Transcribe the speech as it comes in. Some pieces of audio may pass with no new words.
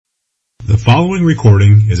The following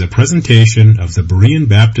recording is a presentation of the Berean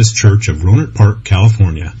Baptist Church of Rohnert Park,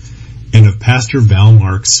 California, and of Pastor Val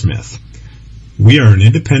Mark Smith. We are an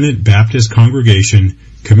independent Baptist congregation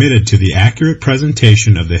committed to the accurate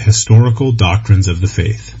presentation of the historical doctrines of the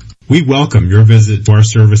faith. We welcome your visit to our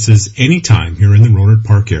services anytime here in the Rohnert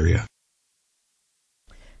Park area.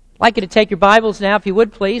 I'd like you to take your Bibles now, if you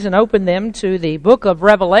would please, and open them to the book of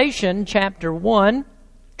Revelation, chapter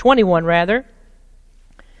 21 rather.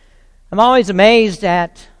 I'm always amazed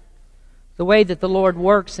at the way that the Lord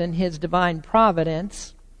works in His divine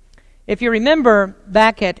providence. If you remember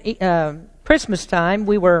back at Christmas time,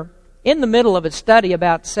 we were in the middle of a study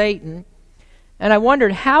about Satan, and I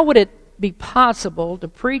wondered how would it be possible to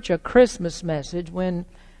preach a Christmas message when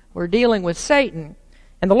we're dealing with Satan.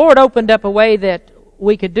 And the Lord opened up a way that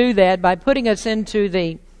we could do that by putting us into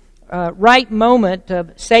the right moment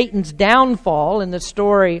of Satan's downfall in the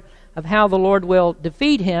story of how the Lord will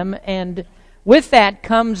defeat him, and with that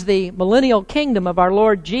comes the millennial kingdom of our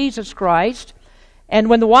Lord Jesus Christ. And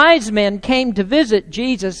when the wise men came to visit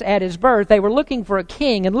Jesus at His birth, they were looking for a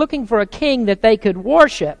king, and looking for a king that they could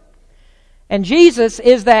worship. And Jesus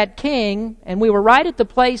is that king, and we were right at the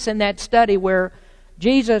place in that study where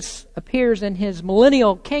Jesus appears in His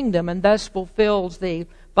millennial kingdom and thus fulfills the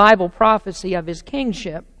Bible prophecy of His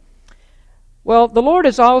kingship. Well, the Lord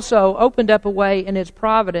has also opened up a way in His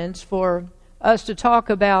providence for us to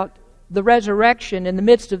talk about the resurrection in the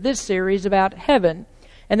midst of this series about heaven.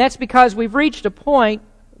 And that's because we've reached a point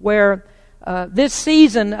where this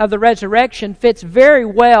season of the resurrection fits very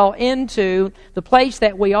well into the place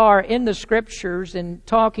that we are in the Scriptures in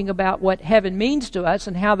talking about what heaven means to us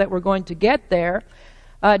and how that we're going to get there.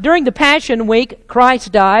 During the Passion Week,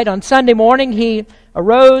 Christ died. On Sunday morning, He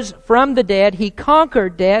arose from the dead. He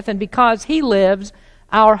conquered death, and because He lives,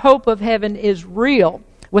 our hope of heaven is real.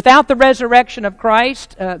 Without the resurrection of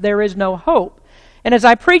Christ, there is no hope. And as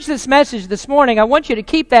I preach this message this morning, I want you to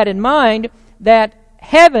keep that in mind, that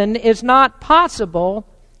heaven is not possible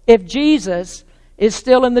if Jesus is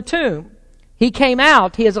still in the tomb. He came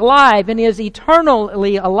out, He is alive, and He is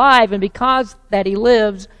eternally alive, and because that He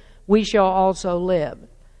lives, we shall also live.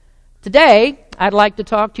 Today, I'd like to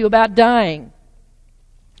talk to you about dying.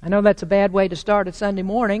 I know that's a bad way to start a Sunday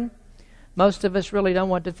morning. Most of us really don't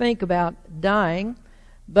want to think about dying.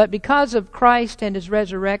 But because of Christ and His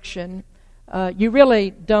resurrection, you really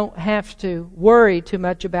don't have to worry too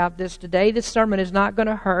much about this today. This sermon is not going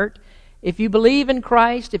to hurt. If you believe in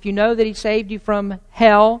Christ, if you know that He saved you from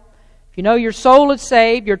hell, if you know your soul is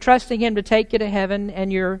saved, you're trusting Him to take you to heaven,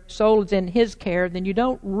 and your soul is in His care, then you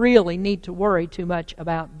don't really need to worry too much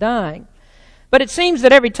about dying. But it seems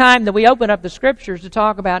that every time that we open up the Scriptures to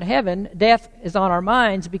talk about heaven, death is on our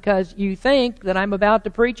minds, because you think that I'm about to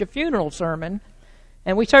preach a funeral sermon.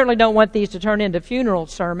 And we certainly don't want these to turn into funeral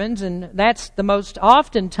sermons, and that's the most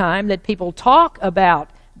often time that people talk about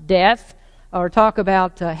death or talk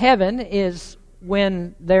about heaven is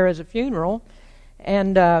when there is a funeral.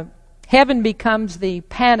 And heaven becomes the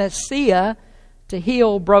panacea to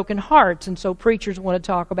heal broken hearts, and so preachers want to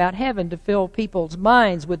talk about heaven to fill people's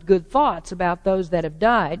minds with good thoughts about those that have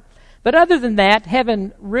died. But other than that,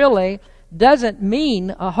 heaven really doesn't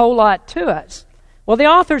mean a whole lot to us. Well, the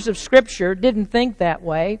authors of Scripture didn't think that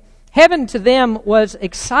way. Heaven to them was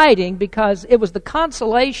exciting because it was the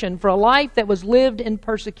consolation for a life that was lived in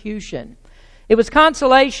persecution. It was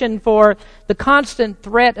consolation for the constant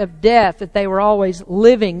threat of death that they were always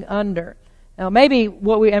living under. Now, maybe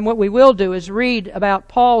what we will do is read about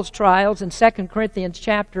Paul's trials in 2 Corinthians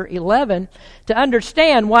chapter 11 to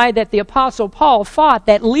understand why that the Apostle Paul thought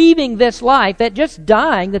that leaving this life, that just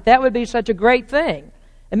dying, that would be such a great thing.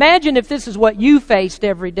 Imagine if this is what you faced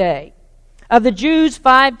every day. Of the Jews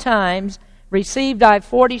 5 times received I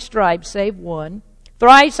 40 stripes, save one.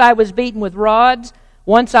 Thrice I was beaten with rods.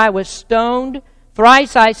 Once I was stoned.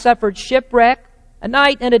 Thrice I suffered shipwreck. A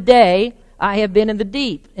night and a day I have been in the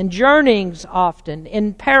deep, in journeyings often,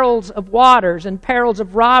 in perils of waters, in perils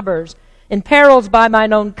of robbers, in perils by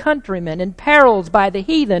mine own countrymen, in perils by the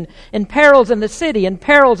heathen, in perils in the city, in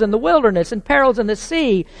perils in the wilderness, in perils in the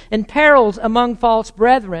sea, in perils among false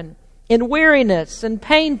brethren, in weariness and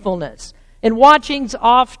painfulness, in watchings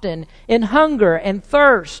often, in hunger and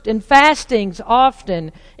thirst, in fastings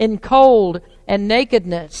often, in cold and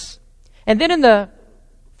nakedness. And then in the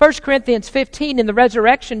 1 Corinthians 15, in the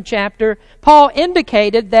resurrection chapter, Paul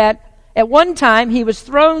indicated that at one time he was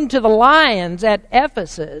thrown to the lions at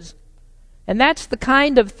Ephesus. And that's the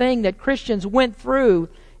kind of thing that Christians went through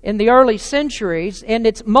in the early centuries, and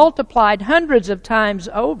it's multiplied hundreds of times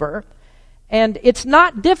over. And it's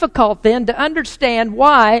not difficult then to understand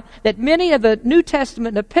why that many of the New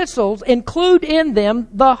Testament epistles include in them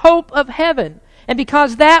the hope of heaven. And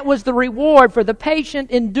because that was the reward for the patient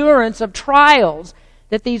endurance of trials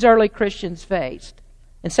that these early Christians faced.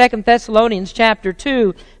 In 2 Thessalonians chapter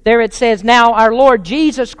 2, there it says, "Now our Lord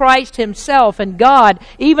Jesus Christ himself and God,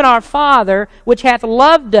 even our Father, which hath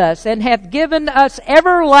loved us and hath given us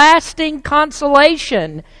everlasting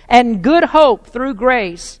consolation and good hope through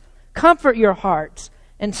grace, comfort your hearts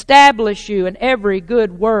and establish you in every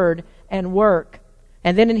good word and work."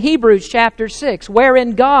 And then in Hebrews chapter 6,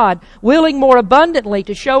 "Wherein God, willing more abundantly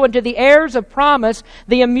to show unto the heirs of promise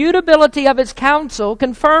the immutability of his counsel,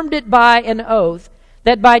 confirmed it by an oath,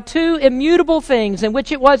 that by two immutable things in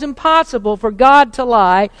which it was impossible for God to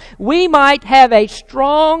lie, we might have a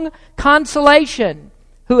strong consolation,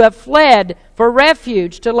 who have fled for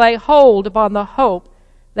refuge to lay hold upon the hope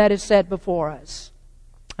that is set before us."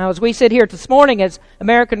 Now, as we sit here this morning as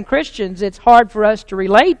American Christians, it's hard for us to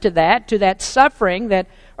relate to that suffering that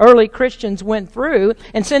early Christians went through.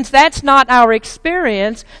 And since that's not our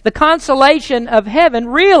experience, the consolation of heaven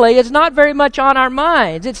really is not very much on our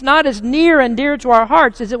minds. It's not as near and dear to our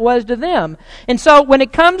hearts as it was to them. And so when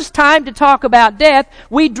it comes time to talk about death,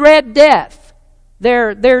 we dread death.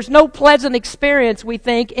 There's no pleasant experience, we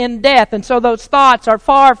think, in death. And so those thoughts are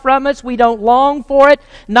far from us. We don't long for it,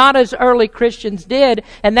 not as early Christians did.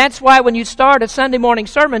 And that's why when you start a Sunday morning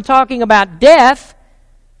sermon talking about death,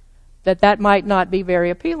 that might not be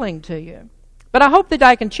very appealing to you. But I hope that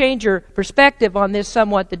I can change your perspective on this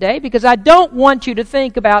somewhat today, because I don't want you to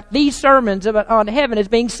think about these sermons on heaven as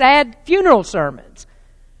being sad funeral sermons.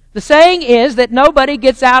 The saying is that nobody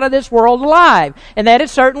gets out of this world alive. And that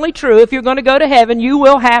is certainly true. If you're going to go to heaven, you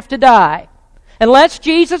will have to die. Unless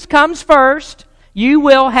Jesus comes first, you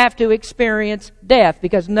will have to experience death,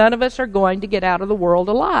 because none of us are going to get out of the world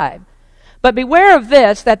alive. But beware of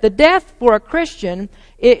this, that the death for a Christian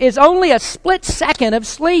is only a split second of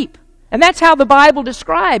sleep. And that's how the Bible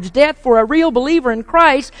describes death for a real believer in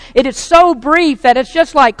Christ. It is so brief that it's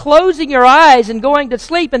just like closing your eyes and going to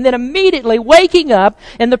sleep and then immediately waking up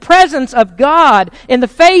in the presence of God, in the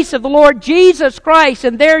face of the Lord Jesus Christ,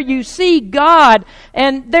 and there you see God,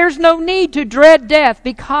 and there's no need to dread death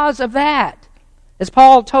because of that. As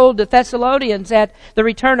Paul told the Thessalonians at the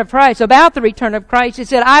return of Christ, about the return of Christ, he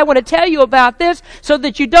said, "I want to tell you about this so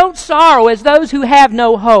that you don't sorrow as those who have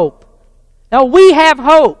no hope." Now we have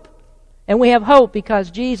hope. And we have hope because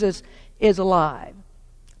Jesus is alive.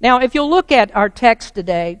 Now, if you'll look at our text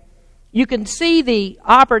today, you can see the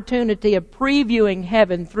opportunity of previewing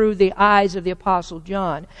heaven through the eyes of the Apostle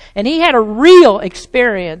John. And he had a real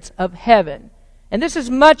experience of heaven. And this is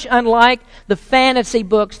much unlike the fantasy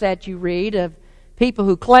books that you read of people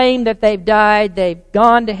who claim that they've died, they've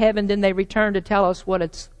gone to heaven, then they return to tell us what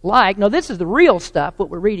it's like. No, this is the real stuff, what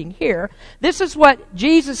we're reading here. This is what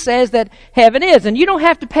Jesus says that heaven is. And you don't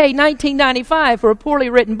have to pay $19.95 for a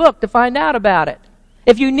poorly written book to find out about it.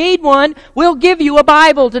 If you need one, we'll give you a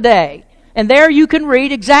Bible today. And there you can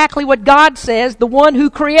read exactly what God says, the one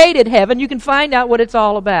who created heaven. You can find out what it's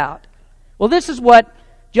all about. Well, this is what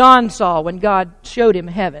John saw when God showed him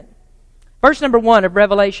heaven. Verse number 1 of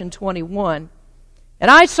Revelation 21. "And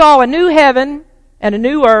I saw a new heaven and a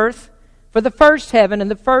new earth, for the first heaven and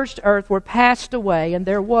the first earth were passed away, and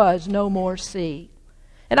there was no more sea.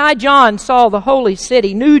 And I, John, saw the holy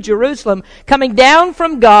city, New Jerusalem, coming down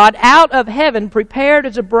from God out of heaven, prepared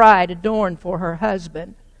as a bride adorned for her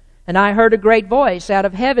husband. And I heard a great voice out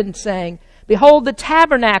of heaven saying, Behold, the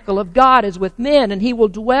tabernacle of God is with men, and he will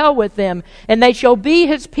dwell with them, and they shall be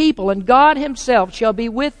his people, and God himself shall be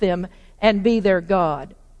with them and be their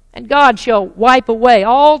God. And God shall wipe away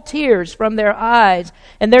all tears from their eyes,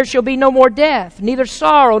 and there shall be no more death, neither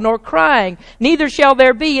sorrow nor crying, neither shall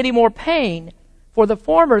there be any more pain, for the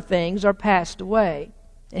former things are passed away.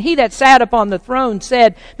 And he that sat upon the throne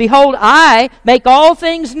said, Behold, I make all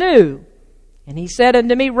things new. And he said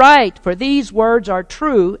unto me, Write, for these words are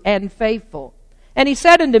true and faithful. And he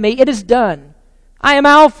said unto me, It is done. I am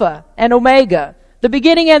Alpha and Omega, the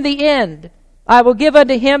beginning and the end. I will give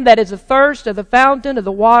unto him that is athirst of the fountain of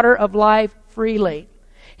the water of life freely.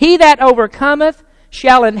 He that overcometh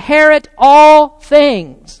shall inherit all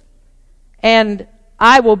things, and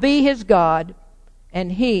I will be his God,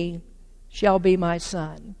 and he shall be my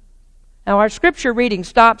son. Now our scripture reading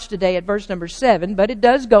stops today at verse number 7, but it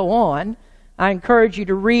does go on. I encourage you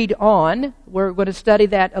to read on. We're going to study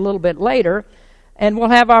that a little bit later. And we'll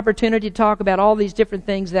have opportunity to talk about all these different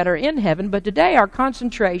things that are in heaven. But today our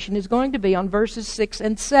concentration is going to be on verses 6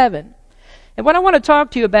 and 7. And what I want to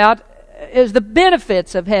talk to you about is the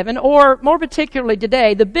benefits of heaven, or more particularly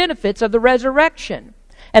today, the benefits of the resurrection.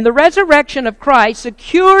 And the resurrection of Christ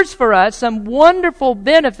secures for us some wonderful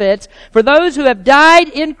benefits for those who have died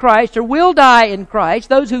in Christ or will die in Christ,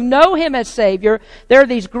 those who know Him as Savior. There are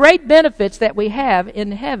these great benefits that we have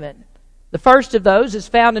in heaven. The first of those is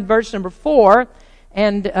found in verse number 4.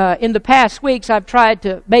 And in the past weeks, I've tried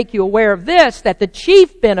to make you aware of this, that the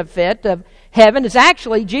chief benefit of heaven is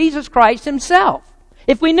actually Jesus Christ Himself.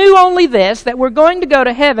 If we knew only this, that we're going to go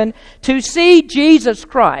to heaven to see Jesus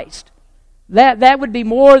Christ, that would be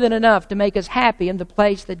more than enough to make us happy in the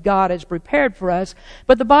place that God has prepared for us.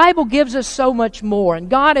 But the Bible gives us so much more, and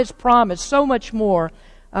God has promised so much more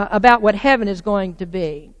about what heaven is going to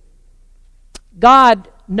be. God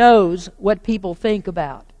knows what people think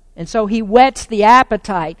about. And so He whets the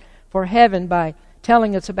appetite for heaven by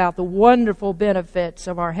telling us about the wonderful benefits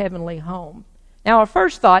of our heavenly home. Now, our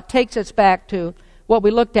first thought takes us back to what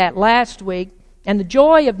we looked at last week, and the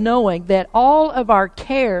joy of knowing that all of our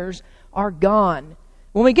cares are gone.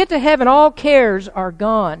 When we get to heaven, all cares are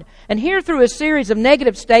gone. And here, through a series of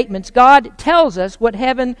negative statements, God tells us what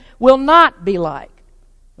heaven will not be like.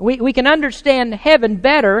 We can understand heaven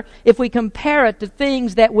better if we compare it to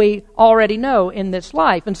things that we already know in this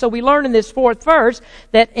life. And so we learn in this fourth verse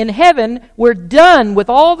that in heaven we're done with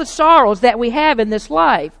all the sorrows that we have in this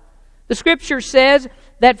life. The Scripture says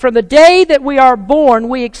that from the day that we are born,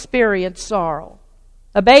 we experience sorrow.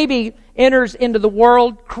 A baby enters into the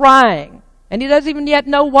world crying, and he doesn't even yet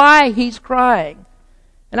know why he's crying.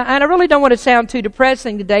 And I really don't want to sound too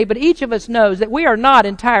depressing today, but each of us knows that we are not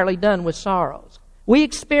entirely done with sorrows. We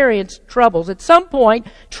experience troubles. At some point,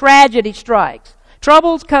 tragedy strikes.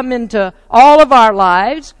 Troubles come into all of our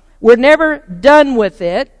lives. We're never done with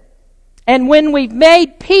it. And when we've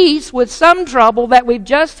made peace with some trouble that we've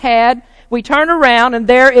just had, we turn around and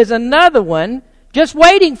there is another one just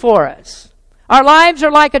waiting for us. Our lives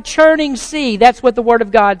are like a churning sea. That's what the Word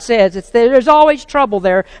of God says. There's always trouble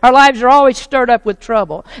there. Our lives are always stirred up with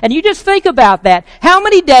trouble. And you just think about that. How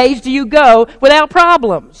many days do you go without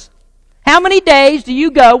problems? How many days do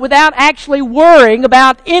you go without actually worrying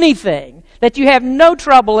about anything, that you have no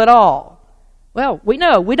trouble at all? Well, we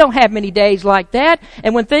know we don't have many days like that.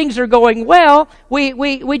 And when things are going well,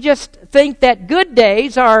 we just think that good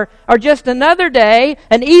days are just another day,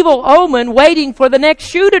 an evil omen waiting for the next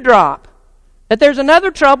shoe to drop. That there's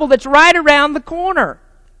another trouble that's right around the corner.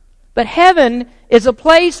 But heaven is a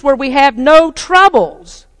place where we have no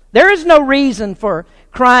troubles. There is no reason for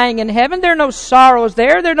crying in heaven. There are no sorrows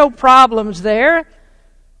there. There are no problems there.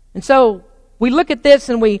 And so we look at this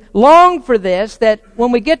and we long for this, that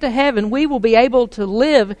when we get to heaven, we will be able to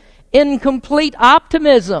live in complete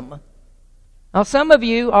optimism. Now, some of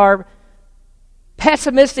you are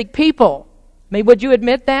pessimistic people. I mean, would you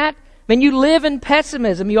admit that? I mean, you live in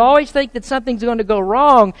pessimism. You always think that something's going to go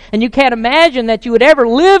wrong, and you can't imagine that you would ever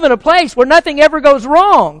live in a place where nothing ever goes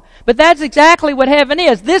wrong. But that's exactly what heaven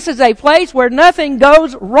is. This is a place where nothing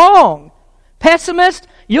goes wrong. Pessimist,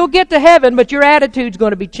 you'll get to heaven, but your attitude's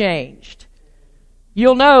going to be changed.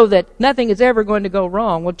 You'll know that nothing is ever going to go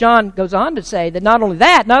wrong. Well, John goes on to say that not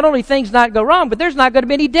only things not go wrong, but there's not going to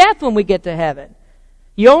be any death when we get to heaven.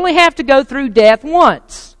 You only have to go through death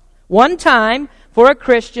once. One time for a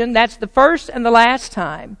Christian, that's the first and the last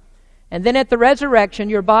time. And then at the resurrection,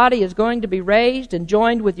 your body is going to be raised and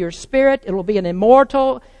joined with your spirit. It will be an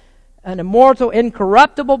immortal,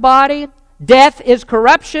 incorruptible body. Death is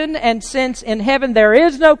corruption, and since in heaven there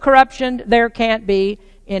is no corruption, there can't be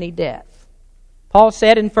any death. Paul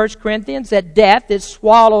said in 1 Corinthians that death is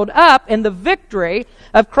swallowed up in the victory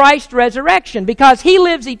of Christ's resurrection. Because He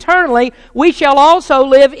lives eternally, we shall also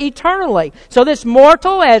live eternally. So this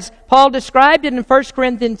mortal, as Paul described it in 1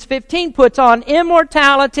 Corinthians 15, puts on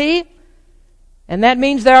immortality. And that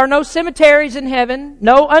means there are no cemeteries in heaven.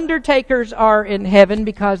 No undertakers are in heaven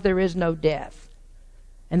because there is no death.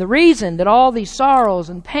 And the reason that all these sorrows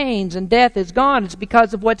and pains and death is gone is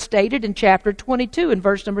because of what's stated in chapter 22 in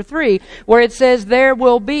verse number 3, where it says there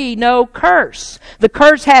will be no curse. The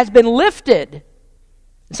curse has been lifted.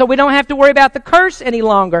 So we don't have to worry about the curse any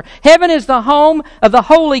longer. Heaven is the home of the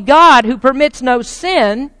holy God who permits no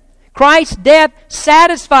sin. Christ's death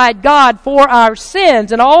satisfied God for our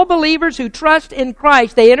sins, and all believers who trust in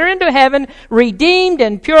Christ, they enter into heaven redeemed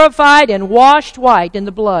and purified and washed white in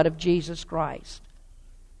the blood of Jesus Christ.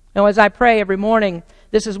 Now, as I pray every morning,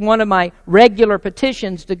 this is one of my regular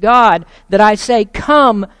petitions to God, that I say,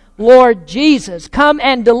 "Come, Lord Jesus, come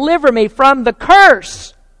and deliver me from the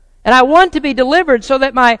curse." And I want to be delivered so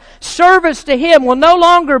that my service to Him will no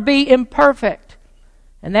longer be imperfect.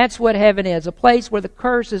 And that's what heaven is, a place where the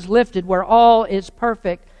curse is lifted, where all is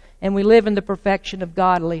perfect, and we live in the perfection of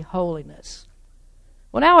godly holiness.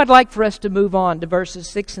 Well, now I'd like for us to move on to verses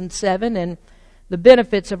 6 and 7, and the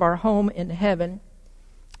benefits of our home in heaven.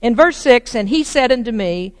 In verse 6, and he said unto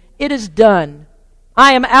me, it is done.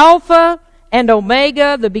 I am Alpha and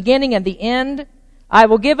Omega, the beginning and the end. I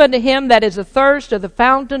will give unto him that is athirst of the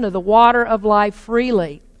fountain of the water of life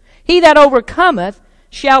freely. He that overcometh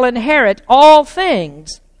shall inherit all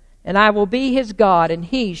things, and I will be his God, and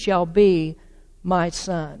he shall be my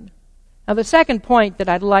son. Now the second point that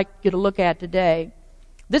I'd like you to look at today,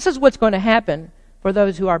 this is what's going to happen for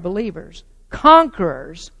those who are believers.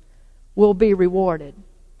 Conquerors will be rewarded.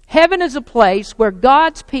 Heaven is a place where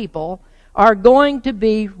God's people are going to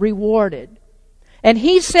be rewarded. And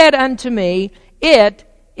he said unto me, it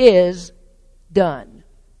is done.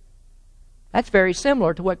 That's very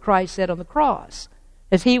similar to what Christ said on the cross.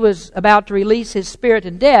 As he was about to release his spirit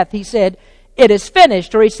in death, he said, it is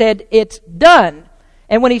finished, or he said, it's done.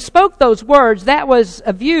 And when he spoke those words, that was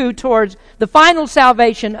a view towards the final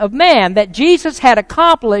salvation of man, that Jesus had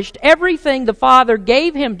accomplished everything the Father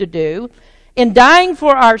gave him to do. In dying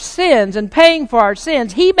for our sins and paying for our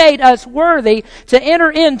sins, he made us worthy to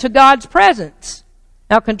enter into God's presence.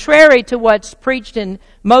 Now, contrary to what's preached in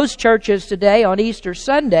most churches today on Easter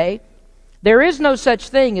Sunday, there is no such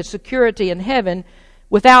thing as security in heaven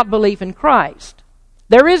without belief in Christ.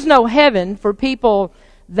 There is no heaven for people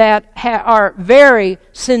that are very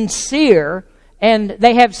sincere and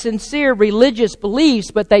they have sincere religious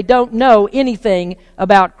beliefs, but they don't know anything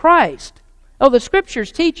about Christ. Oh, the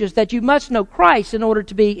Scriptures teach us that you must know Christ in order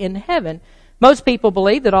to be in heaven. Most people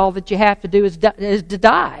believe that all that you have to do is to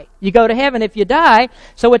die. You go to heaven if you die.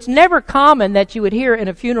 So it's never common that you would hear in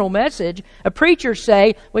a funeral message a preacher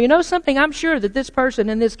say, well, you know something, I'm sure that this person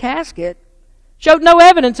in this casket showed no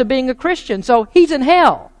evidence of being a Christian, so he's in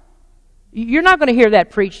hell. You're not going to hear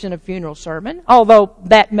that preached in a funeral sermon, although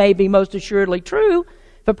that may be most assuredly true.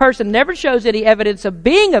 If a person never shows any evidence of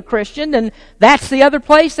being a Christian, then that's the other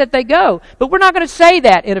place that they go. But we're not going to say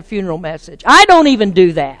that in a funeral message. I don't even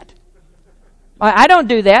do that. I don't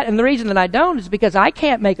do that, and the reason that I don't is because I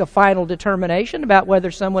can't make a final determination about whether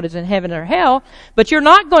someone is in heaven or hell. But you're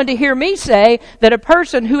not going to hear me say that a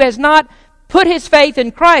person who has not put his faith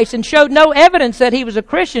in Christ and showed no evidence that he was a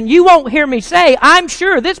Christian, you won't hear me say, I'm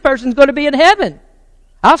sure this person's going to be in heaven.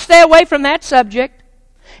 I'll stay away from that subject.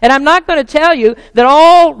 And I'm not going to tell you that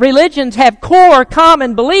all religions have core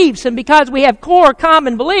common beliefs, and because we have core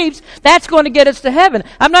common beliefs, that's going to get us to heaven.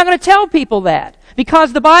 I'm not going to tell people that,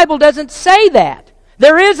 because the Bible doesn't say that.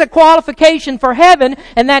 There is a qualification for heaven,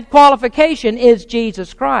 and that qualification is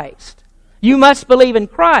Jesus Christ. You must believe in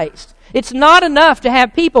Christ. It's not enough to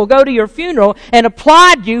have people go to your funeral and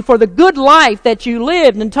applaud you for the good life that you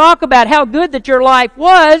lived and talk about how good that your life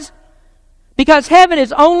was, because heaven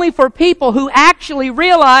is only for people who actually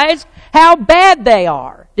realize how bad they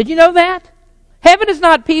are. Did you know that? Heaven is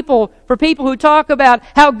not for people who talk about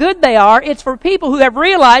how good they are. It's for people who have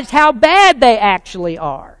realized how bad they actually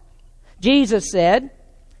are. Jesus said,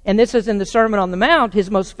 and this is in the Sermon on the Mount,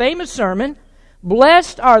 his most famous sermon,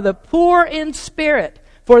 blessed are the poor in spirit,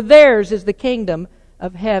 for theirs is the kingdom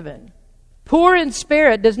of heaven. Poor in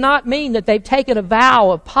spirit does not mean that they've taken a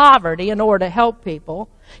vow of poverty in order to help people.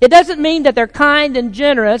 It doesn't mean that they're kind and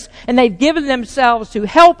generous and they've given themselves to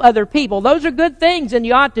help other people. Those are good things and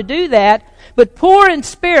you ought to do that. But poor in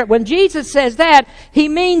spirit, when Jesus says that, he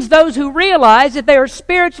means those who realize that they are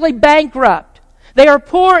spiritually bankrupt. They are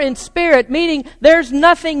poor in spirit, meaning there's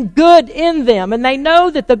nothing good in them, and they know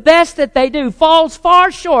that the best that they do falls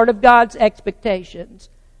far short of God's expectations.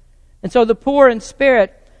 And so the poor in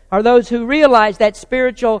spirit are those who realize that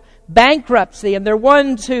spiritual bankruptcy, and they're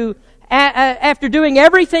ones who, after doing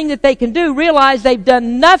everything that they can do, realize they've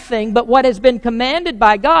done nothing but what has been commanded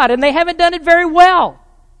by God, and they haven't done it very well.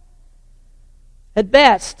 At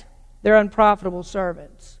best, they're unprofitable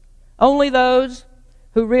servants. Only those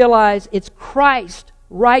who realize it's Christ's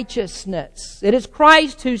righteousness. It is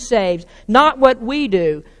Christ who saves, not what we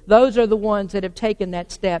do. Those are the ones that have taken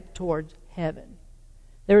that step towards heaven.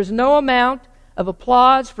 There is no amount of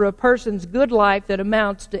applause for a person's good life that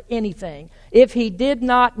amounts to anything. If he did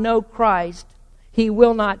not know Christ, he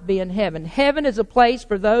will not be in heaven. Heaven is a place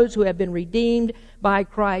for those who have been redeemed by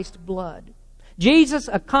Christ's blood. Jesus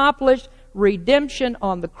accomplished redemption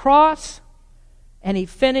on the cross, and he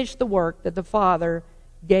finished the work that the Father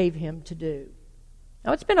gave him to do.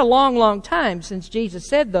 Now, it's been a long, long time since Jesus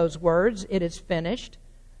said those words, it is finished.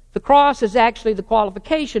 The cross is actually the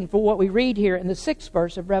qualification for what we read here in the 6th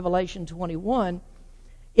verse of Revelation 21.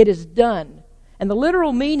 It is done. And the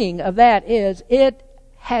literal meaning of that is it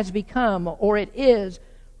has become, or it is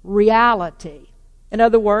reality. In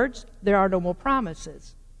other words, there are no more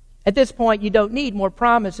promises. At this point, you don't need more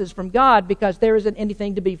promises from God because there isn't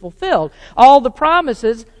anything to be fulfilled. All the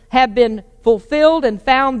promises have been fulfilled and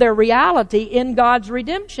found their reality in God's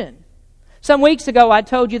redemption. Some weeks ago I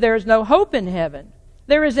told you there is no hope in heaven.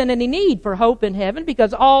 There isn't any need for hope in heaven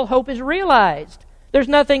because all hope is realized. There's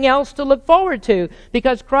nothing else to look forward to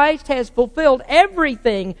because Christ has fulfilled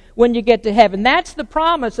everything when you get to heaven. That's the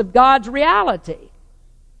promise of God's reality.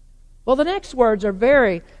 Well, the next words are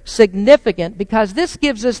very significant because this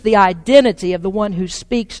gives us the identity of the one who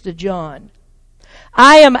speaks to John.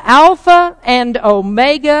 I am Alpha and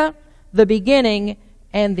Omega, the beginning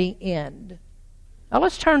and the end. Now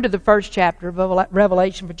let's turn to the first chapter of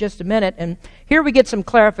Revelation for just a minute, and here we get some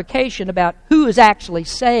clarification about who is actually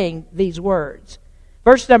saying these words.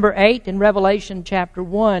 Verse number 8 in Revelation chapter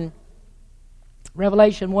 1.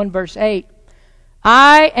 Revelation 1 verse 8.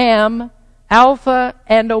 I am Alpha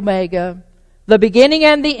and Omega, the beginning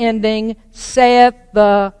and the ending, saith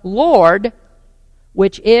the Lord,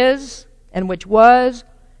 which is, and which was,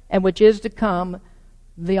 and which is to come,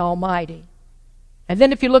 the Almighty. And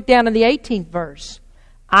then if you look down in the 18th verse,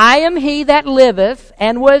 I am he that liveth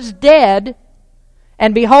and was dead,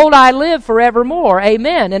 and behold, I live forevermore.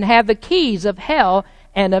 Amen. And have the keys of hell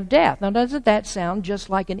and of death. Now, doesn't that sound just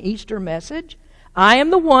like an Easter message? I am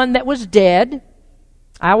the one that was dead.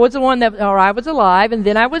 I was alive, and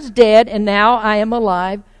then I was dead, and now I am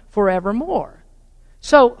alive forevermore.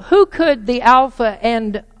 So, who could the Alpha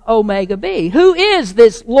and Omega be? Who is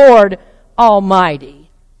this Lord Almighty?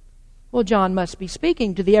 Well, John must be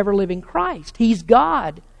speaking to the ever-living Christ. He's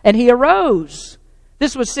God, and He arose.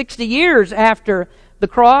 This was 60 years after the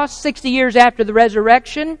cross, 60 years after the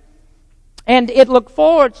resurrection, and it looks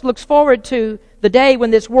forward to the day when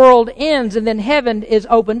this world ends and then heaven is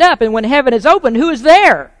opened up. And when heaven is opened, who is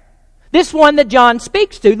there? This one that John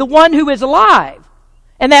speaks to, the one who is alive.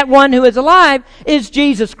 And that one who is alive is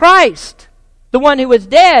Jesus Christ. The one who was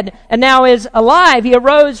dead and now is alive. He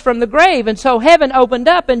arose from the grave. And so heaven opened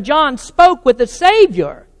up and John spoke with the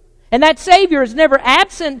Savior. And that Savior is never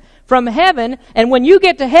absent from heaven. And when you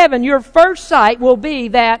get to heaven, your first sight will be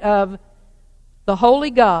that of the Holy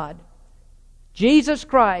God, Jesus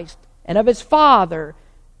Christ, and of His Father.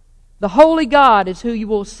 The Holy God is who you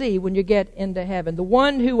will see when you get into heaven. The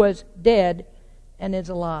one who was dead and is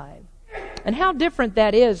alive. And how different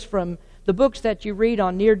that is from the books that you read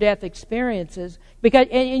on near-death experiences.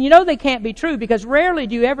 And you know they can't be true because rarely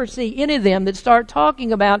do you ever see any of them that start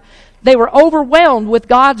talking about they were overwhelmed with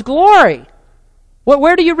God's glory. Well,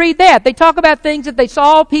 where do you read that? They talk about things that they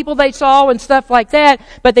saw, people they saw, and stuff like that,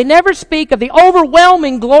 but they never speak of the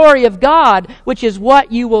overwhelming glory of God, which is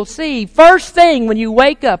what you will see first thing when you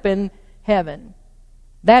wake up in heaven.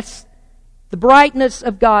 That's the brightness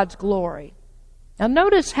of God's glory. Now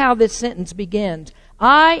notice how this sentence begins.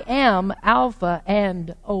 I am Alpha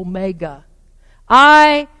and Omega.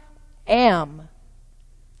 I am.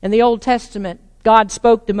 In the Old Testament, God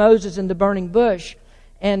spoke to Moses in the burning bush,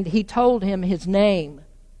 and He told him His name.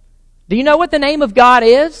 Do you know what the name of God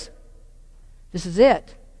is? This is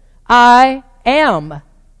it. I am.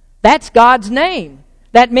 That's God's name.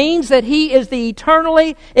 That means that He is the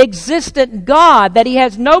eternally existent God, that He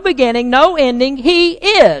has no beginning, no ending. He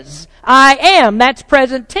is. I am. That's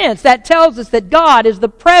present tense. That tells us that God is the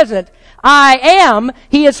present. I am.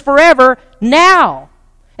 He is forever now.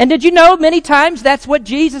 And did you know many times that's what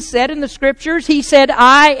Jesus said in the Scriptures? He said,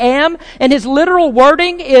 I am, and His literal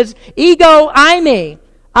wording is ego eimi.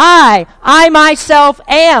 I myself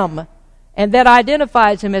am. And that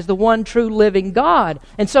identifies Him as the one true living God.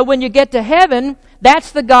 And so when you get to heaven,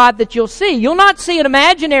 that's the God that you'll see. You'll not see an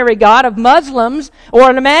imaginary God of Muslims or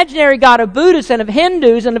an imaginary God of Buddhists and of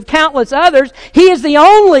Hindus and of countless others. He is the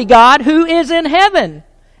only God who is in heaven.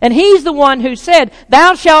 And He's the one who said,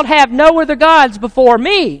 thou shalt have no other gods before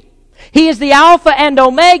me. He is the Alpha and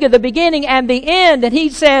Omega, the beginning and the end. And He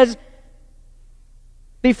says,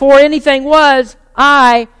 before anything was,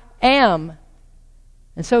 I am.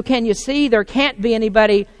 And so can you see there can't be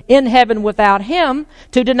anybody in heaven without Him.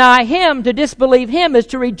 To deny Him, to disbelieve Him, is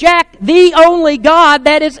to reject the only God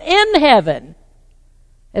that is in heaven.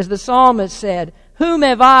 As the psalmist said, whom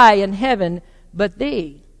have I in heaven but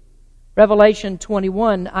Thee? Revelation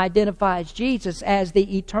 21 identifies Jesus as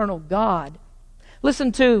the eternal God.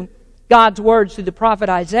 Listen to God's words through the prophet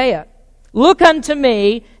Isaiah. Look unto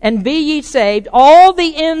me, and be ye saved, all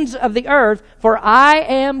the ends of the earth, for I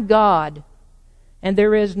am God, and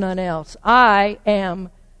there is none else. I am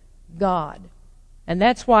God. And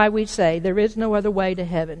that's why we say there is no other way to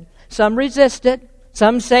heaven. Some resist it.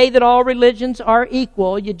 Some say that all religions are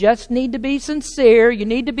equal. You just need to be sincere. You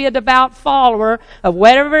need to be a devout follower of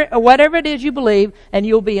whatever it is you believe, and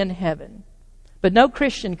you'll be in heaven. But no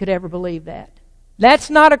Christian could ever believe that. That's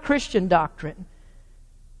not a Christian doctrine.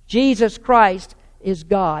 Jesus Christ is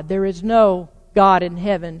God. There is no God in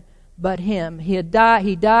heaven but Him. He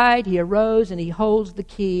died, He arose, and He holds the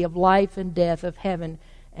key of life and death, of heaven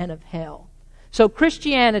and of hell. So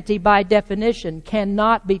Christianity, by definition,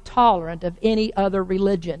 cannot be tolerant of any other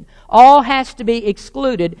religion. All has to be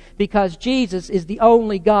excluded because Jesus is the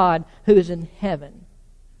only God who is in heaven.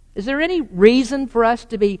 Is there any reason for us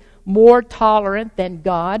to be more tolerant than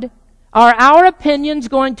God? Are our opinions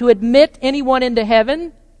going to admit anyone into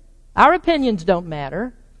heaven? Our opinions don't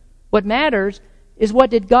matter. What matters is, what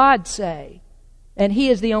did God say? And He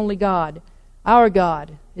is the only God. Our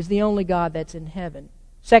God is the only God that's in heaven.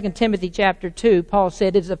 2 Timothy chapter 2, Paul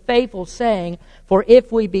said, it is a faithful saying, for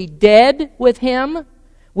if we be dead with Him,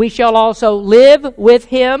 we shall also live with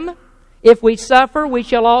Him. If we suffer, we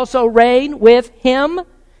shall also reign with Him.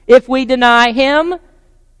 If we deny Him,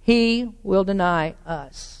 He will deny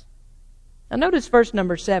us. Now notice verse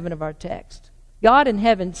number 7 of our text. God in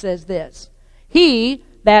heaven says this, He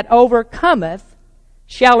that overcometh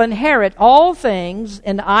shall inherit all things,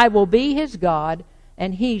 and I will be his God,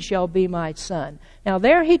 and he shall be my son. Now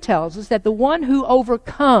there he tells us that the one who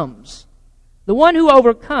overcomes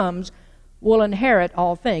will inherit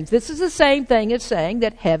all things. This is the same thing as saying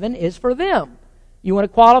that heaven is for them. You want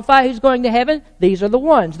to qualify who's going to heaven? These are the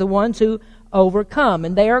ones who overcome,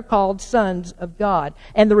 and they are called sons of God.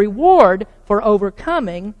 And the reward for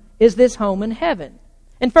overcoming is this home in heaven.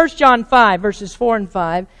 In 1 John 5, verses 4 and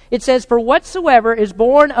 5, it says, for whatsoever is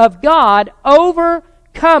born of God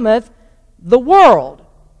overcometh the world.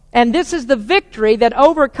 And this is the victory that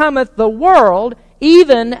overcometh the world,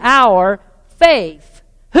 even our faith.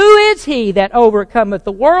 Who is he that overcometh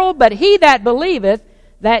the world? But he that believeth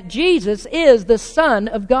that Jesus is the Son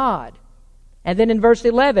of God. And then in verse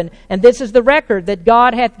 11, and this is the record that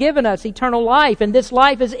God hath given us, eternal life, and this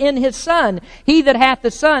life is in His Son. He that hath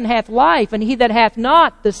the Son hath life, and he that hath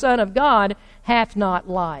not the Son of God hath not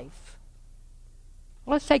life.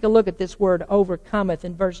 Well, let's take a look at this word overcometh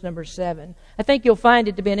in verse number 7. I think you'll find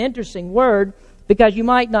it to be an interesting word, because you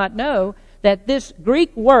might not know that this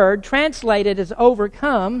Greek word translated as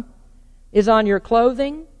overcome is on your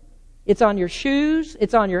clothing, it's on your shoes,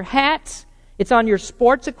 it's on your hats, it's on your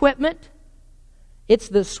sports equipment. It's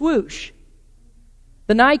the swoosh,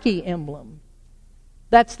 the Nike emblem.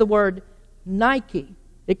 That's the word Nike.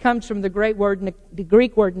 It comes from the Greek word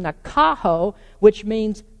nakaho, which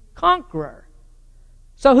means conqueror.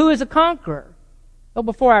 So who is a conqueror? Well,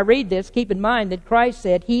 before I read this, keep in mind that Christ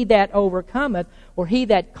said, he that overcometh, or he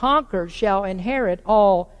that conquers, shall inherit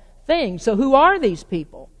all things. So who are these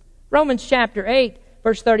people? Romans chapter 8,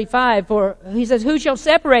 verse 35, for he says, who shall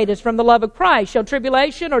separate us from the love of Christ? Shall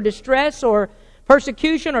tribulation or distress or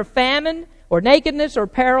persecution or famine or nakedness or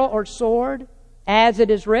peril or sword? As it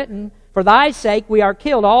is written, for thy sake we are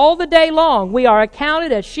killed all the day long. We are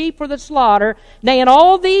accounted as sheep for the slaughter. Nay, in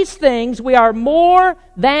all these things we are more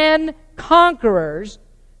than conquerors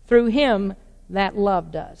through Him that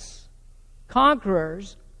loved us.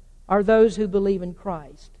 Conquerors are those who believe in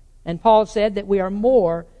Christ. And Paul said that we are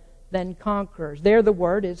more than conquerors. There the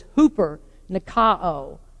word is hooper,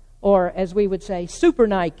 nikao, or as we would say, super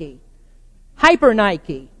Nike. Hyper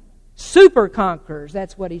Nike, super conquerors,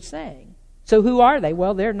 that's what he's saying. So who are they?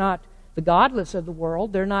 Well, they're not the godless of the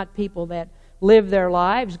world. They're not people that live their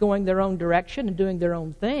lives going their own direction and doing their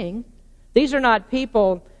own thing. These are not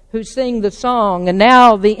people who sing the song, and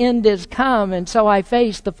now the end is come, and so I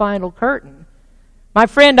face the final curtain. My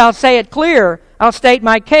friend, I'll say it clear. I'll state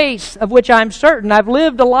my case, of which I'm certain. I've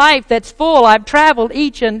lived a life that's full. I've traveled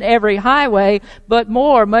each and every highway, but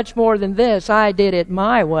much more than this, I did it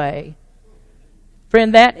my way.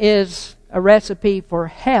 Friend, that is a recipe for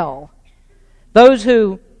hell. Those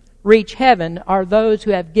who reach heaven are those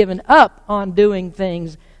who have given up on doing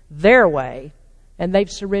things their way, and they've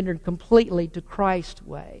surrendered completely to Christ's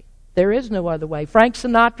way. There is no other way. Frank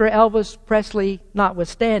Sinatra, Elvis Presley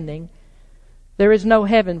notwithstanding, there is no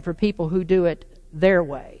heaven for people who do it their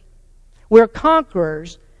way. We're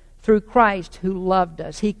conquerors through Christ who loved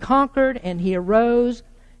us. He conquered and He arose,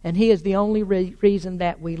 and He is the only reason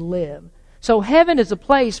that we live. So heaven is a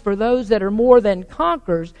place for those that are more than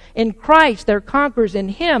conquerors. In Christ, they're conquerors in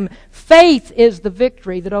Him. Faith is the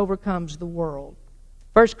victory that overcomes the world.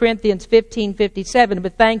 1 Corinthians 15:57,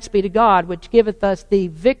 but thanks be to God, which giveth us the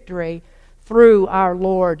victory through our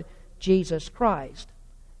Lord Jesus Christ.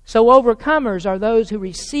 So overcomers are those who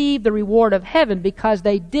receive the reward of heaven because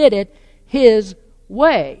they did it His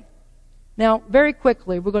way. Now, very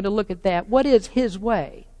quickly, we're going to look at that. What is His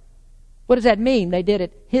way? What does that mean? They did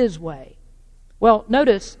it His way. Well,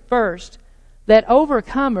 notice first that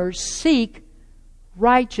overcomers seek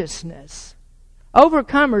righteousness.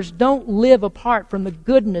 Overcomers don't live apart from the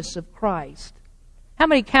goodness of Christ. How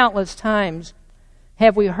many countless times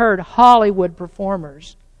have we heard Hollywood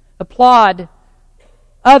performers applaud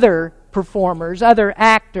other performers, other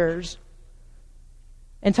actors,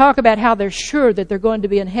 and talk about how they're sure that they're going to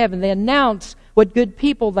be in heaven. They announce what good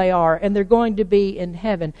people they are, and they're going to be in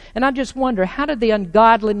heaven. And I just wonder, how did the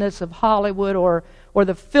ungodliness of Hollywood or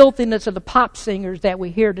the filthiness of the pop singers that we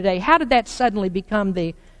hear today, how did that suddenly become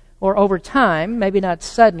or over time, maybe not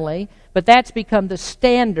suddenly, but that's become the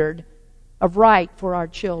standard of right for our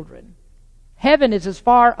children? Heaven is as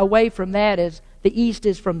far away from that as the east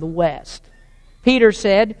is from the west. Peter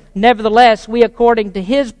said, "Nevertheless, we according to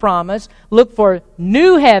his promise look for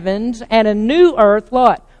new heavens and a new earth,"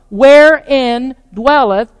 what? "Wherein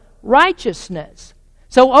dwelleth righteousness."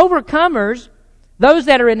 So overcomers, those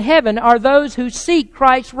that are in heaven, are those who seek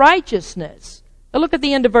Christ's righteousness. Now look at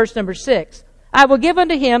the end of verse number 6. "I will give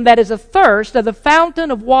unto him that is athirst of the fountain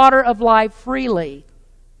of water of life freely."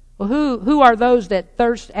 Well, who are those that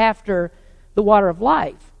thirst after the water of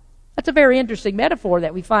life? That's a very interesting metaphor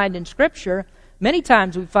that we find in Scripture. Many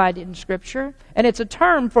times we find it in Scripture. And it's a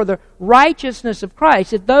term for the righteousness of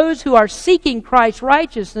Christ. That those who are seeking Christ's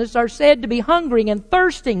righteousness are said to be hungering and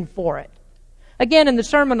thirsting for it. Again, in the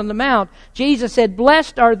Sermon on the Mount, Jesus said,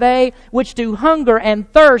 "Blessed are they which do hunger and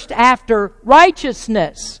thirst after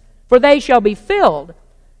righteousness, for they shall be filled."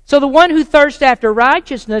 So the one who thirsts after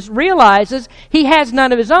righteousness realizes he has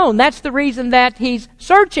none of his own. That's the reason that he's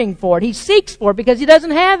searching for it. He seeks for it because he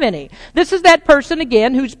doesn't have any. This is that person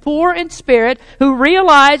again who's poor in spirit, who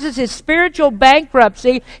realizes his spiritual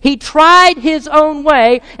bankruptcy. He tried his own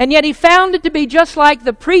way, and yet he found it to be just like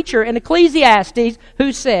the preacher in Ecclesiastes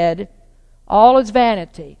who said, "All is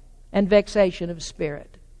vanity and vexation of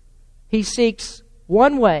spirit." He seeks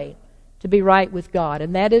one way to be right with God,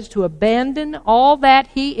 and that is to abandon all that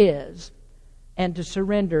he is and to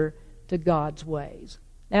surrender to God's ways.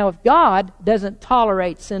 Now, if God doesn't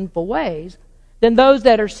tolerate sinful ways, then those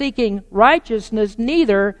that are seeking righteousness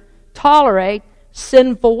neither tolerate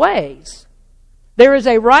sinful ways. There is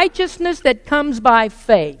a righteousness that comes by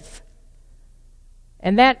faith,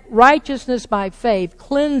 and that righteousness by faith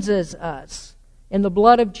cleanses us in the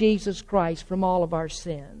blood of Jesus Christ from all of our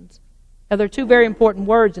sins. Now, there are two very important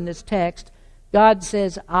words in this text. God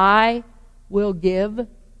says, "I will give."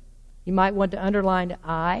 You might want to underline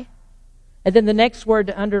 "I." And then the next word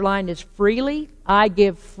to underline is "freely." I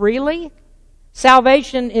give freely.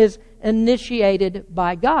 Salvation is initiated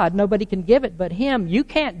by God. Nobody can give it but Him. You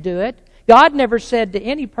can't do it. God never said to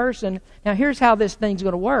any person, "Now here's how this thing's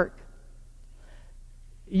going to work.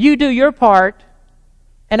 You do your part,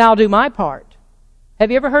 and I'll do my part."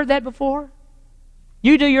 Have you ever heard that before?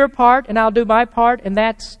 You do your part, and I'll do my part, and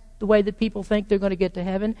that's the way that people think they're going to get to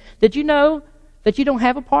heaven. Did you know that you don't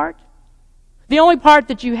have a part? The only part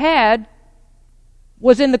that you had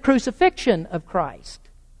was in the crucifixion of Christ.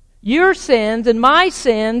 Your sins and my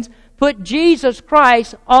sins put Jesus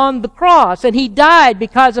Christ on the cross, and He died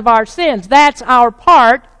because of our sins. That's our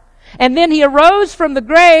part. And then He arose from the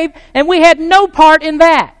grave, and we had no part in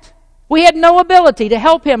that. We had no ability to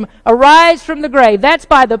help Him arise from the grave. That's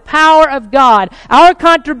by the power of God. Our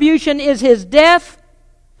contribution is His death,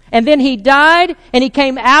 and then He died, and He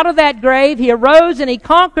came out of that grave. He arose, and He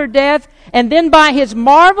conquered death, and then by His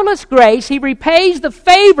marvelous grace, He repays the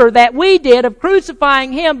favor that we did of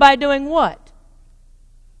crucifying Him by doing what?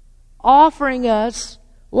 Offering us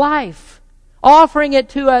life. Offering it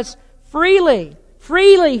to us freely.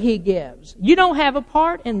 Freely He gives. You don't have a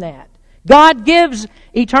part in that. God gives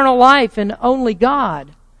eternal life, and only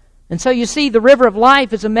God. And so you see, the river of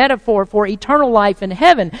life is a metaphor for eternal life in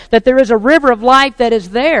heaven, that there is a river of life that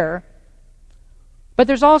is there. But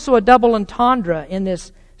there's also a double entendre in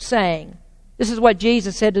this saying. This is what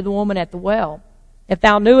Jesus said to the woman at the well. "If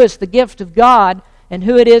thou knewest the gift of God, and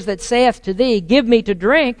who it is that saith to thee, 'Give me to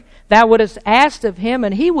drink,' thou wouldest asked of Him,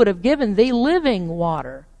 and He would have given thee living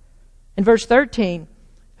water." In verse 13,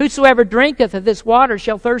 "Whosoever drinketh of this water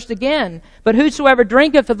shall thirst again. But whosoever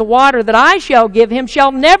drinketh of the water that I shall give him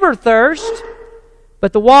shall never thirst.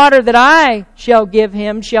 But the water that I shall give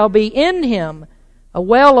him shall be in him a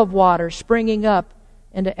well of water springing up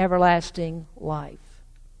into everlasting life."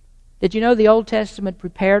 Did you know the Old Testament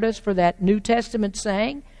prepared us for that New Testament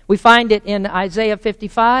saying? We find it in Isaiah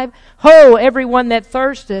 55. "Ho, everyone that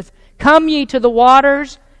thirsteth, come ye to the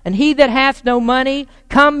waters. And he that hath no money,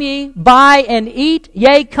 come ye, buy and eat.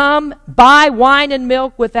 Yea, come, buy wine and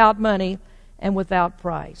milk without money and without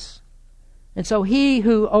price." And so he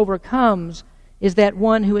who overcomes is that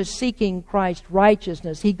one who is seeking Christ's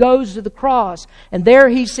righteousness. He goes to the cross, and there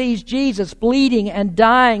he sees Jesus bleeding and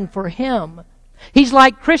dying for him. He's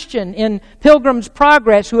like Christian in Pilgrim's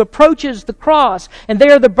Progress who approaches the cross, and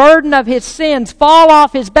there the burden of his sins fall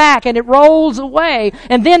off his back and it rolls away.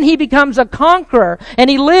 And then he becomes a conqueror, and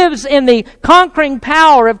he lives in the conquering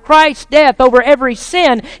power of Christ's death over every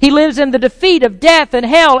sin. He lives in the defeat of death and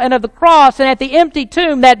hell and of the cross, and at the empty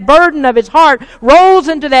tomb, that burden of his heart rolls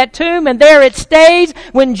into that tomb, and there it stays.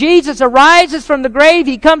 When Jesus arises from the grave,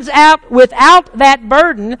 he comes out without that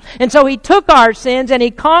burden, and so he took our sins and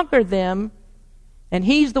he conquered them. And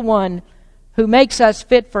he's the one who makes us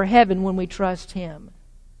fit for heaven when we trust him.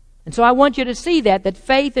 And so I want you to see that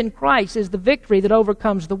faith in Christ is the victory that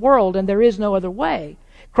overcomes the world, and there is no other way.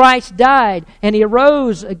 Christ died and he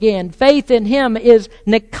arose again. Faith in him is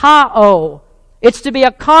Nikao. It's to be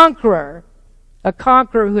a conqueror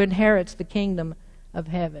who inherits the kingdom of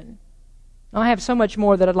heaven. I have so much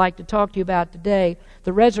more that I'd like to talk to you about today.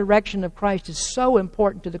 The resurrection of Christ is so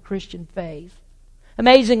important to the Christian faith.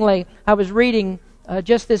 Amazingly, I was reading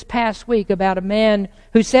just this past week about a man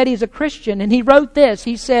who said he's a Christian, and he wrote this.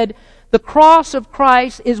 He said, "The cross of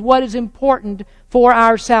Christ is what is important for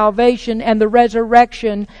our salvation, and the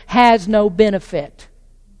resurrection has no benefit."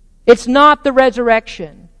 It's not the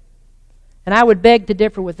resurrection. And I would beg to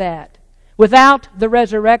differ with that. Without the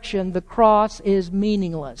resurrection, the cross is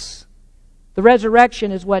meaningless. The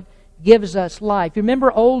resurrection is what gives us life. You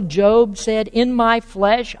remember old Job said, "In my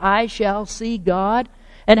flesh I shall see God."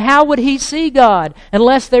 And how would he see God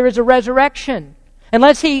unless there is a resurrection?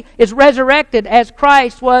 Unless he is resurrected as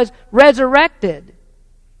Christ was resurrected.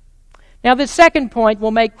 Now this second point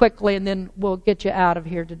we'll make quickly, and then we'll get you out of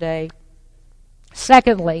here today.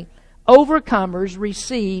 Secondly, overcomers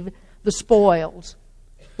receive the spoils.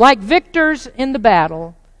 Like victors in the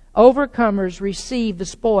battle, overcomers receive the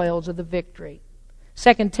spoils of the victory.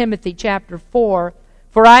 2 Timothy chapter 4,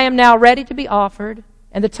 "For I am now ready to be offered,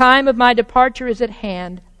 and the time of my departure is at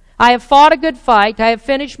hand. I have fought a good fight. I have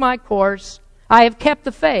finished my course. I have kept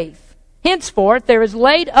the faith. Henceforth there is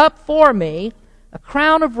laid up for me a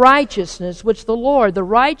crown of righteousness, which the Lord, the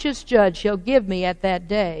righteous judge, shall give me at that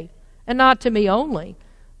day. And not to me only,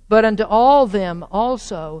 but unto all them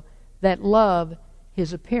also that love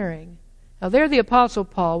his appearing." Now there the Apostle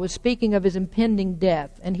Paul was speaking of his impending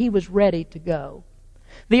death, and he was ready to go.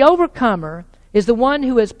 The overcomer is the one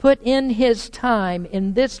who has put in his time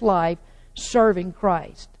in this life serving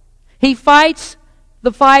Christ. He fights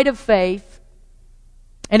the fight of faith,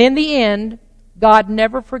 and in the end, God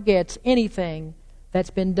never forgets anything that's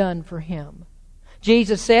been done for him.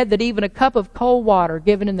 Jesus said that even a cup of cold water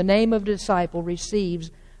given in the name of a disciple receives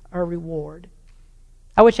a reward.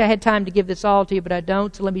 I wish I had time to give this all to you, but I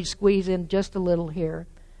don't, so let me squeeze in just a little here.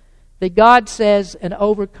 That God says an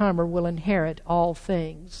overcomer will inherit all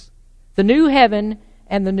things. The new heaven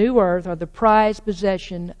and the new earth are the prized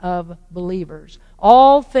possession of believers.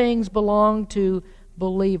 All things belong to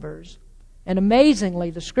believers. And amazingly,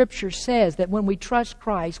 the Scripture says that when we trust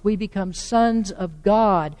Christ, we become sons of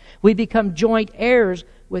God. We become joint heirs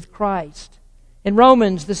with Christ. In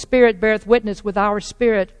Romans, the Spirit beareth witness with our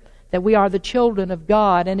spirit that we are the children of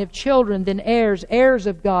God. And if children, then heirs, heirs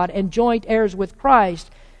of God, and joint heirs with Christ,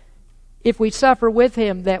 if we suffer with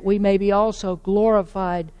him, that we may be also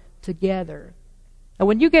glorified together. Now,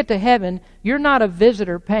 when you get to heaven, you're not a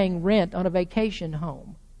visitor paying rent on a vacation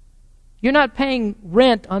home. You're not paying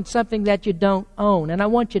rent on something that you don't own. And I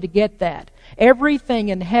want you to get that. Everything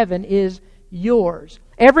in heaven is yours.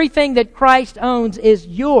 Everything that Christ owns is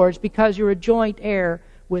yours because you're a joint heir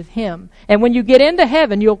with him. And when you get into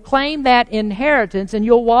heaven, you'll claim that inheritance, and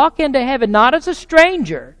you'll walk into heaven not as a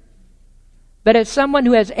stranger, but as someone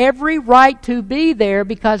who has every right to be there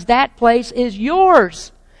because that place is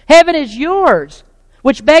yours. Heaven is yours.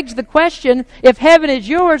 Which begs the question, if heaven is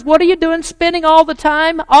yours, what are you doing spending all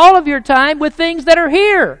of your time with things that are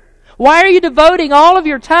here? Why are you devoting all of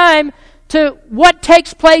your time to what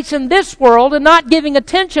takes place in this world and not giving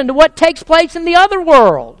attention to what takes place in the other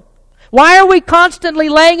world? Why are we constantly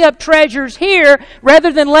laying up treasures here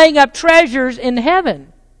rather than laying up treasures in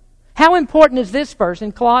heaven? How important is this verse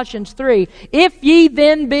in Colossians 3? "If ye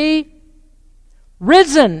then be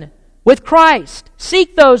risen with Christ,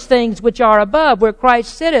 seek those things which are above, where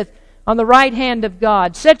Christ sitteth on the right hand of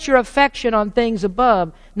God. Set your affection on things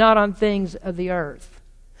above, not on things of the earth."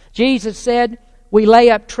 Jesus said, we lay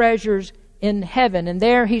up treasures in heaven. And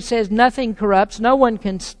there he says, nothing corrupts, no one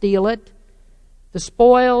can steal it. The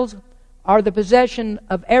spoils are the possession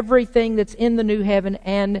of everything that's in the new heaven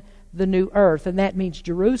and the new earth. And that means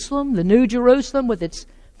Jerusalem, the new Jerusalem with its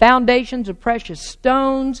foundations of precious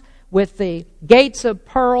stones, with the gates of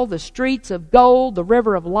pearl, the streets of gold, the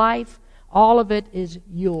river of life. All of it is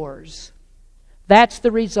yours. That's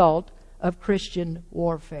the result of Christian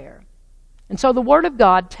warfare. And so the Word of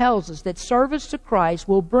God tells us that service to Christ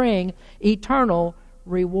will bring eternal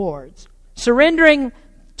rewards. Surrendering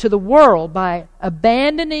to the world by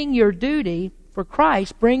abandoning your duty for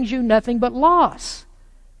Christ brings you nothing but loss.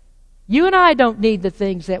 You and I don't need the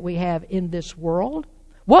things that we have in this world.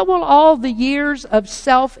 What will all the years of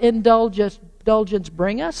self-indulgence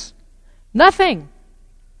bring us? Nothing.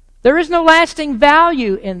 There is no lasting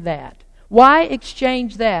value in that. Why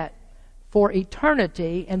exchange that for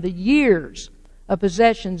eternity and the years of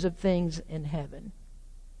possessions of things in heaven?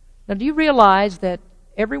 Now, do you realize that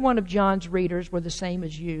every one of John's readers were the same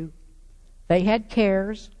as you? They had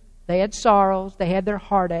cares, they had sorrows, they had their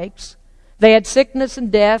heartaches, they had sickness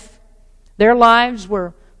and death. Their lives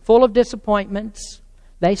were full of disappointments.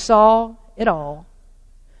 They saw it all.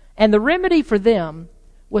 And the remedy for them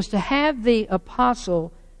was to have the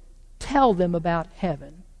apostle tell them about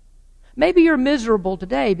heaven. Maybe you're miserable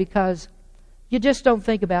today because you just don't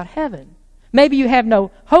think about heaven. Maybe you have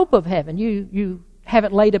no hope of heaven. You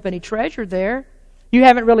haven't laid up any treasure there. You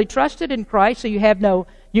haven't really trusted in Christ, so you have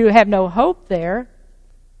no hope there.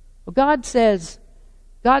 Well, God says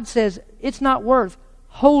it's not worth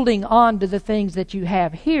holding on to the things that you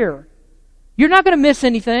have here. You're not going to miss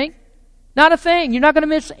anything. Not a thing. You're not going to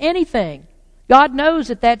miss anything. God knows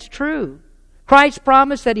that that's true. Christ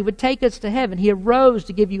promised that He would take us to heaven. He arose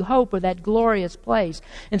to give you hope of that glorious place.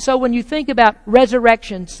 And so when you think about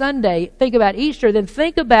Resurrection Sunday, think about Easter, then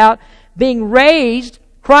think about being raised,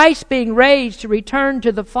 Christ being raised to return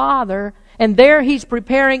to the Father, and there He's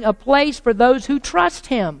preparing a place for those who trust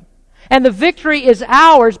Him. And the victory is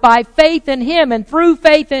ours by faith in Him, and through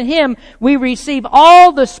faith in Him we receive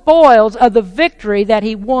all the spoils of the victory that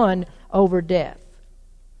He won over death.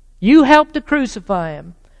 You helped to crucify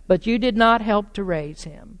Him, but you did not help to raise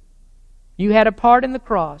Him. You had a part in the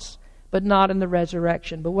cross, but not in the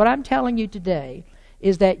resurrection. But what I'm telling you today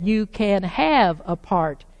is that you can have a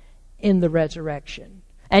part in the resurrection.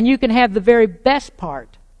 And you can have the very best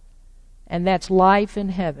part, and that's life in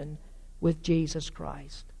heaven with Jesus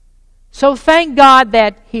Christ. So thank God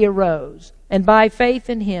that He arose, and by faith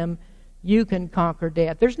in Him, you can conquer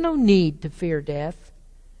death. There's no need to fear death.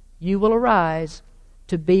 You will arise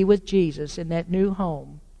to be with Jesus in that new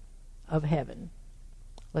home of heaven.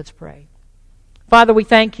 Let's pray. Father, we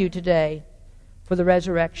thank You today for the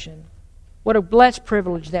resurrection. What a blessed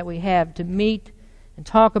privilege that we have to meet and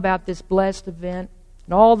talk about this blessed event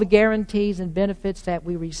and all the guarantees and benefits that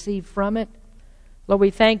we receive from it. Lord, we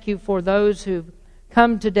thank You for those who've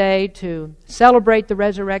come today to celebrate the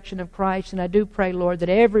resurrection of Christ. And I do pray, Lord, that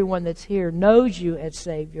everyone that's here knows You as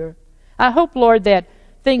Savior. I hope, Lord, that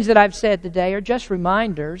things that I've said today are just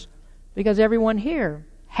reminders, because everyone here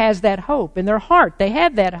has that hope in their heart. They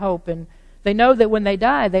have that hope, and they know that when they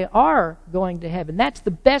die, they are going to heaven. That's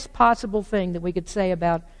the best possible thing that we could say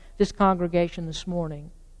about this congregation this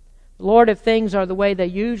morning. Lord, if things are the way they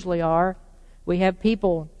usually are, we have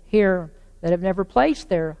people here that have never placed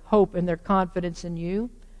their hope and their confidence in You.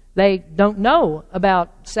 They don't know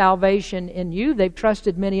about salvation in You. They've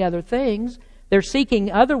trusted many other things. They're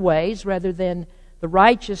seeking other ways rather than the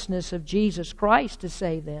righteousness of Jesus Christ to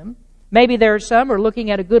save them. Maybe there are some who are looking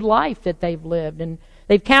at a good life that they've lived, and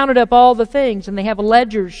they've counted up all the things, and they have a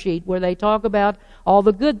ledger sheet where they talk about all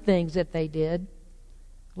the good things that they did.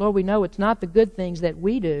 Lord, we know it's not the good things that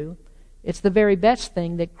we do. It's the very best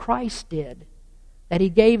thing that Christ did, that He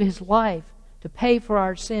gave His life to pay for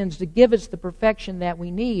our sins, to give us the perfection that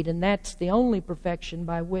we need, and that's the only perfection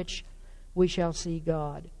by which we shall see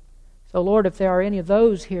God. So, Lord, if there are any of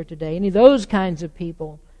those here today, any of those kinds of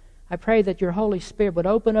people, I pray that Your Holy Spirit would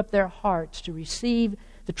open up their hearts to receive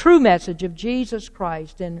the true message of Jesus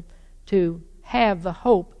Christ and to have the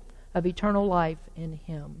hope of eternal life in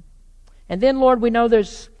Him. And then, Lord, we know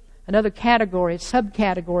there's another category, a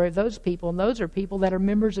subcategory of those people, and those are people that are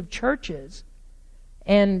members of churches.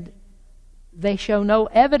 And they show no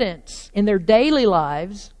evidence in their daily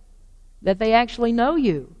lives that they actually know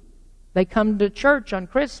You. They come to church on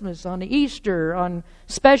Christmas, on Easter, on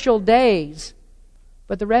special days.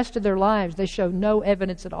 But the rest of their lives, they show no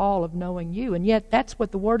evidence at all of knowing You. And yet, that's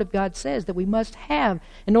what the Word of God says that we must have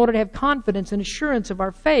in order to have confidence and assurance of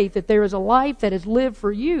our faith, that there is a life that is lived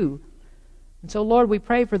for You. And so, Lord, we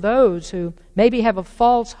pray for those who maybe have a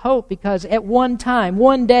false hope because at one time,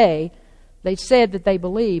 one day, they said that they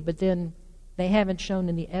believe, but then they haven't shown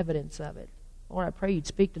any evidence of it. Lord, I pray You'd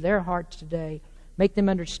speak to their hearts today. Make them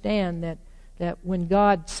understand that when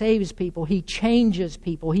God saves people, He changes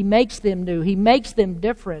people. He makes them new. He makes them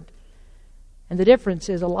different. And the difference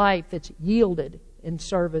is a life that's yielded in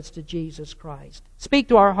service to Jesus Christ. Speak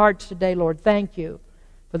to our hearts today, Lord. Thank You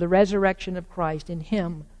for the resurrection of Christ. In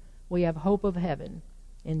Him we have hope of heaven.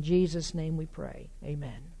 In Jesus' name we pray.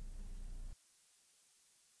 Amen.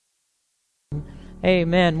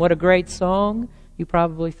 Amen. What a great song. You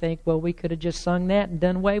probably think, well, we could have just sung that and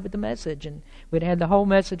done away with the message, and we'd had the whole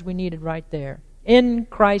message we needed right there. In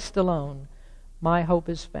Christ alone, my hope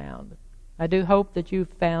is found. I do hope that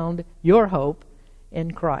you've found your hope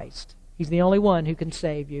in Christ. He's the only one who can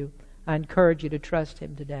save you. I encourage you to trust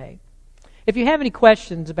Him today. If you have any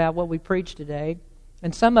questions about what we preached today,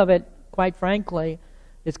 and some of it, quite frankly,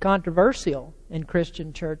 is controversial in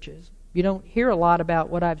Christian churches. You don't hear a lot about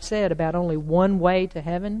what I've said about only one way to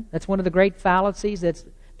heaven. That's one of the great fallacies that's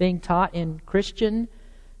being taught in Christian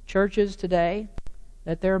churches today,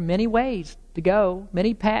 that there are many ways to go,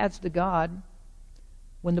 many paths to God,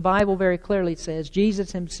 when the Bible very clearly says,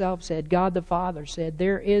 Jesus Himself said, God the Father said,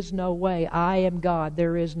 there is no way, I am God,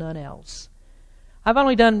 there is none else. I've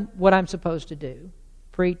only done what I'm supposed to do,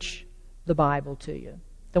 preach the Bible to you.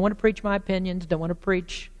 Don't want to preach my opinions, don't want to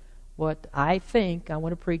preach what I think. I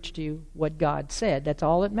want to preach to you what God said. That's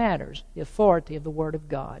all that matters, the authority of the Word of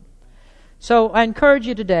God. So I encourage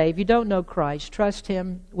you today, if you don't know Christ, trust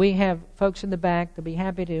Him. We have folks in the back that'll be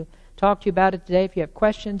happy to talk to you about it today. If you have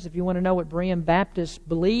questions, if you want to know what Berean Baptist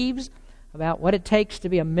believes, about what it takes to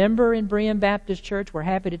be a member in Berean Baptist Church, we're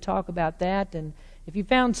happy to talk about that. And if you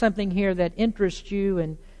found something here that interests you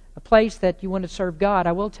and a place that you want to serve God,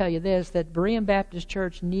 I will tell you this, that Berean Baptist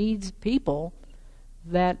Church needs people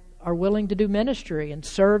that are willing to do ministry and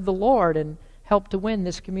serve the Lord and help to win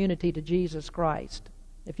this community to Jesus Christ.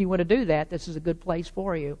 If you want to do that, this is a good place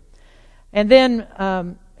for you. And then,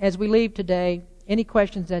 as we leave today, any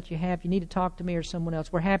questions that you have, you need to talk to me or someone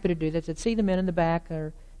else. We're happy to do this. See the men in the back,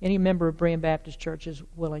 or any member of Berean Baptist Church is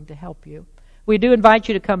willing to help you. We do invite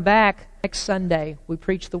you to come back next Sunday. We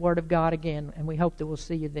preach the Word of God again, and we hope that we'll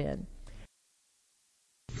see you then.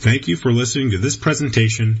 Thank you for listening to this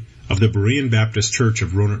presentation of the Berean Baptist Church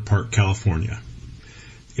of Rohnert Park, California.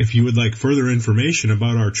 If you would like further information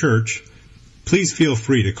about our church, please feel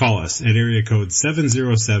free to call us at area code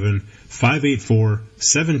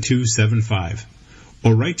 707-584-7275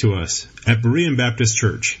 or write to us at Berean Baptist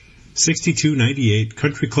Church, 6298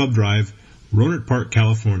 Country Club Drive, Rohnert Park,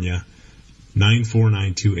 California,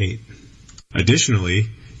 94928. Additionally,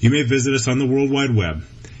 you may visit us on the World Wide Web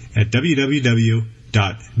at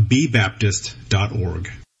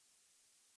www.bbaptist.org.